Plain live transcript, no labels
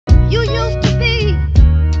You used to be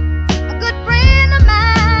a good friend of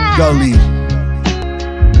mine. Gully.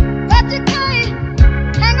 But you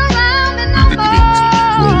can't hang around me no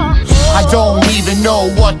more. I don't even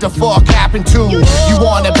know what the fuck happened to you.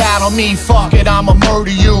 Wanna battle me? Fuck it, I'ma murder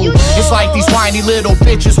you. It's like these whiny little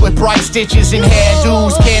bitches with bright stitches and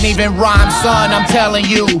hairdos can't even rhyme, son, I'm telling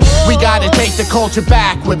you. We gotta take the culture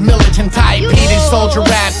back with militant type heated soldier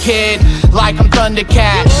rap, kid. Like I'm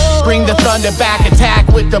Thundercat. Bring the thunder back, attack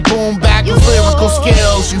with the boom back with lyrical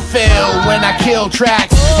skills. You feel when I kill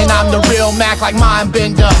tracks, and I'm the real Mac like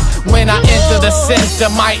Mindbender. When I enter the center,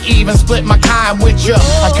 might even split my kind with ya.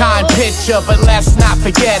 A kind picture, but let's not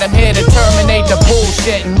forget I'm here to terminate the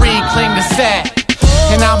bullshit and reclaim the set.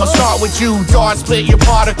 And I'ma start with you, dart split your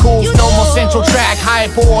particles. No more central track,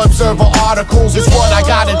 hype or observer articles. It's what I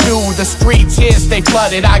gotta do, the streets here stay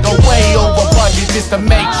flooded. I go way over budget just to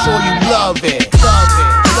make sure you love it. Love it,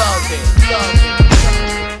 love it, love it.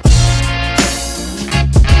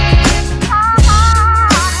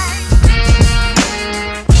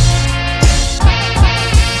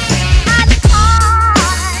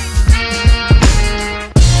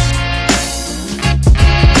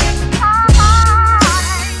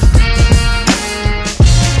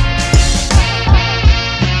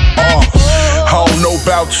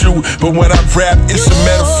 About you, but when I rap, it's a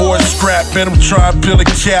metaphor, it's scrap. And I'm trying to build a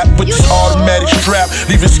cap with this automatic strap,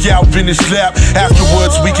 leave a scalp in his lap.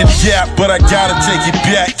 Afterwards we can gap, but I gotta take it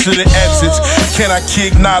back to the essence. Can I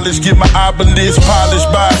kick knowledge, get my obelisk polished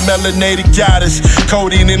by a melanated goddess,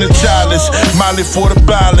 codeine in the chalice, Molly for the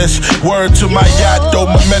balance. Word to my yacht, though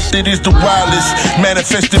my method is the wildest,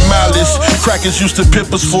 manifested malice. Crackers used to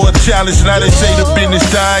pimp us for a challenge, now they say the business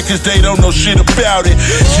dying cause they don't know shit about it.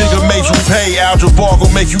 Jigga made you pay, Jabbaar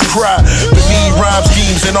gon' make you cry. Beneath rhyme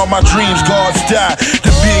schemes and all my dreams, gods die.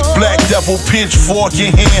 The big black devil, pitchfork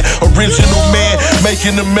in hand. Original man,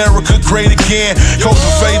 making America great again.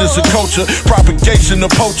 Cultivators of culture, propagation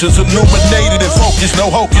of poachers. Illuminated and focused, no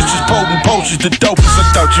hocus, just potent poachers. The dopest, I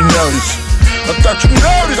thought you noticed. I thought you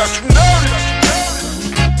noticed.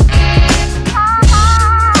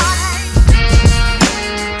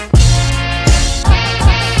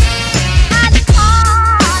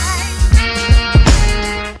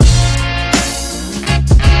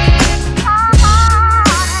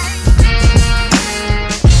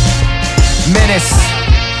 Menace.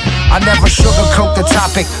 I never sugarcoat the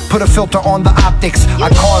topic, put a filter on the optics. I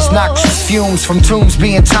cause noxious fumes from tunes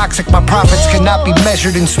being toxic. My profits cannot be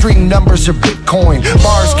measured in stream numbers or Bitcoin.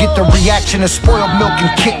 Bars get the reaction of spoiled milk and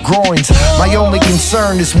kick groins. My only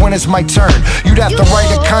concern is when is my turn. You'd have to write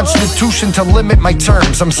a constitution to limit my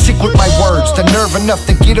terms. I'm sick with my words, the nerve enough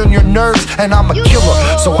to get on your nerves, and I'm a killer,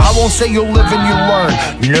 so I won't say you'll live and you'll learn.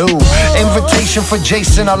 No, invitation for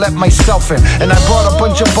Jason, I let myself in. And I brought a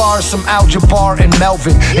bunch of bars, some Jabbaar and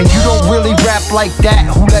Melvin. And you don't really rap like that,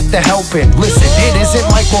 who let the help in? Listen, it isn't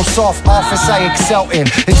Microsoft Office I excel in.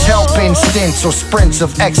 It's helping stints or sprints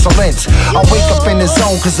of excellence. I wake up in the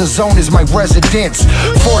zone cause the zone is my residence.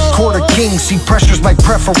 Fourth quarter king, see pressure's my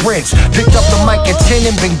preference. Picked up the mic at 10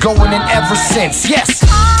 and been going in ever since. Yes,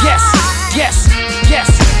 yes, yes.